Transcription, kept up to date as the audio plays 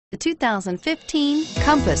The 2015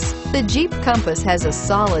 Compass. The Jeep Compass has a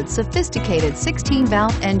solid, sophisticated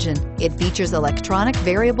 16-valve engine. It features electronic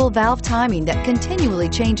variable valve timing that continually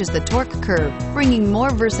changes the torque curve, bringing more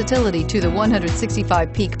versatility to the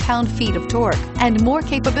 165 peak pound-feet of torque and more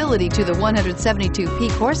capability to the 172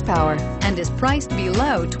 peak horsepower, and is priced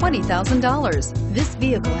below $20,000. This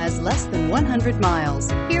vehicle has less than 100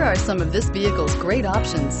 miles. Here are some of this vehicle's great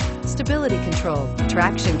options: stability control,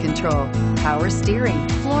 traction control, power steering,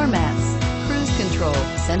 floor mats, cruise control,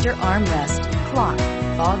 center armrest, clock,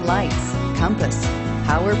 fog lights, compass,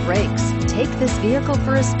 power brakes. Take this vehicle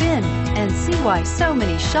for a spin and see why so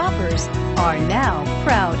many shoppers are now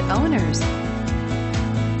proud owners.